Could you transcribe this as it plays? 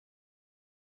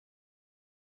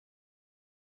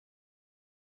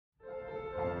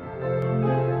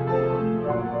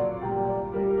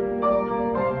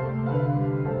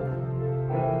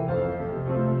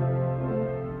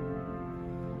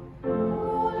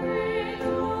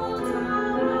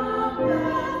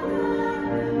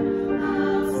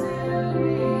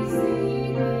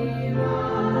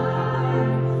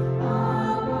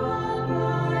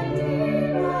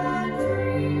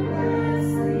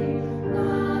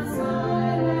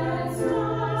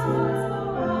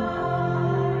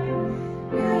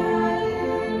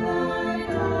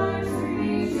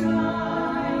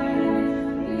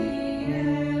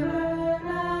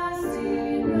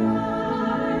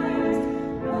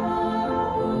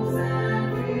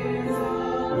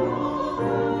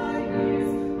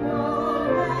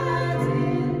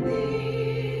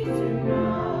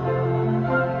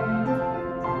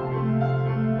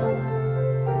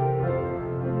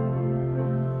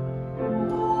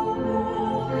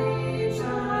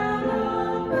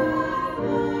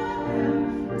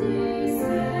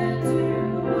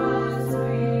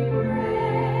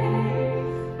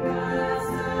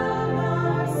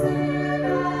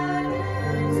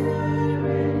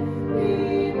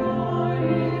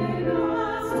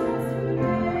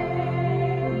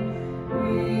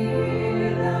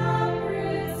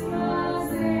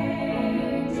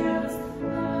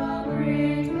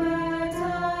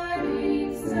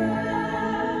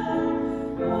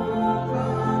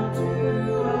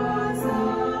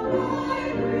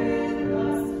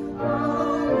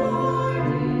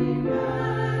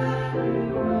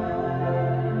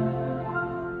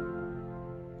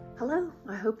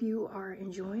hope you are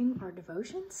enjoying our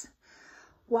devotions.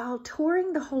 While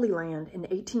touring the Holy Land in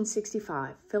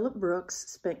 1865, Philip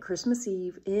Brooks spent Christmas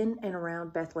Eve in and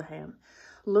around Bethlehem,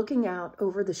 looking out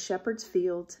over the shepherd's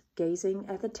fields, gazing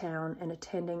at the town, and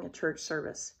attending a church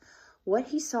service. What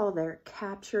he saw there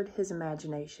captured his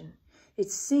imagination. It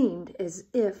seemed as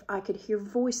if I could hear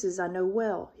voices I know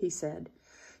well, he said,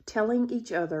 telling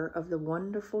each other of the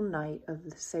wonderful night of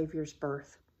the Savior's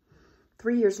birth.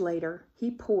 3 years later, he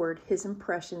poured his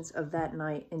impressions of that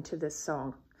night into this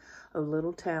song, O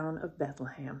Little Town of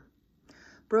Bethlehem.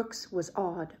 Brooks was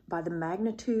awed by the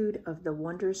magnitude of the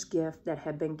wondrous gift that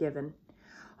had been given.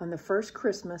 On the first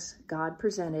Christmas, God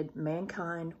presented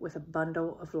mankind with a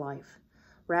bundle of life,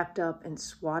 wrapped up in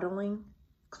swaddling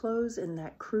clothes in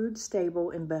that crude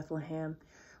stable in Bethlehem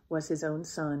was his own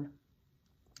son.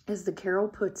 As the carol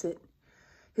puts it,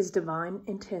 his divine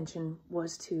intention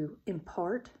was to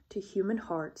impart to human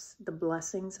hearts the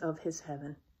blessings of his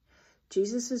heaven.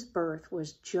 Jesus' birth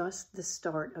was just the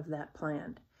start of that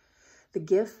plan. The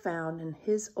gift found in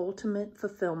his ultimate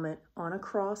fulfillment on a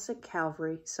cross at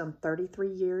Calvary some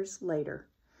 33 years later.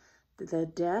 The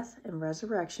death and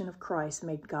resurrection of Christ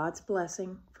made God's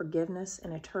blessing, forgiveness,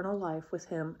 and eternal life with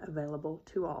him available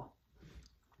to all.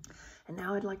 And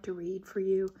now I'd like to read for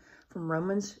you from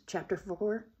Romans chapter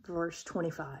 4, verse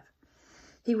 25.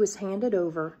 He was handed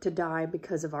over to die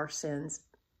because of our sins,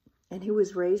 and he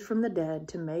was raised from the dead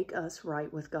to make us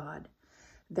right with God.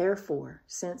 Therefore,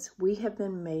 since we have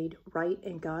been made right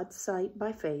in God's sight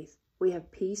by faith, we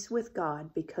have peace with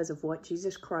God because of what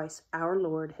Jesus Christ, our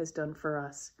Lord, has done for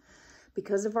us.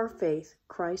 Because of our faith,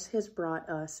 Christ has brought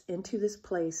us into this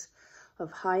place of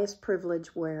highest privilege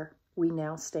where we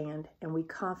now stand, and we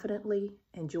confidently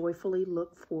and joyfully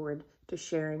look forward to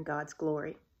sharing God's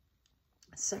glory.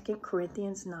 2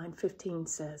 Corinthians 9:15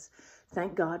 says,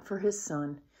 "Thank God for his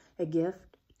Son, a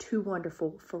gift too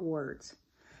wonderful for words."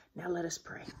 Now let us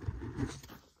pray.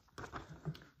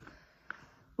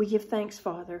 We give thanks,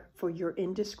 Father, for your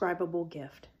indescribable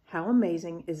gift. How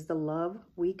amazing is the love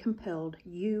we compelled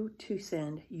you to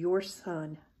send your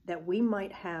Son that we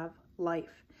might have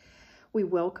life. We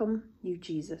welcome you,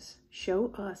 Jesus.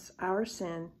 Show us our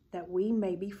sin that we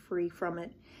may be free from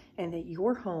it, and that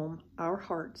your home, our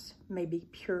hearts, may be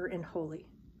pure and holy.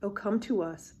 Oh, come to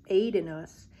us, aid in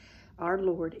us, our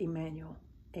Lord Emmanuel.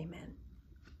 Amen.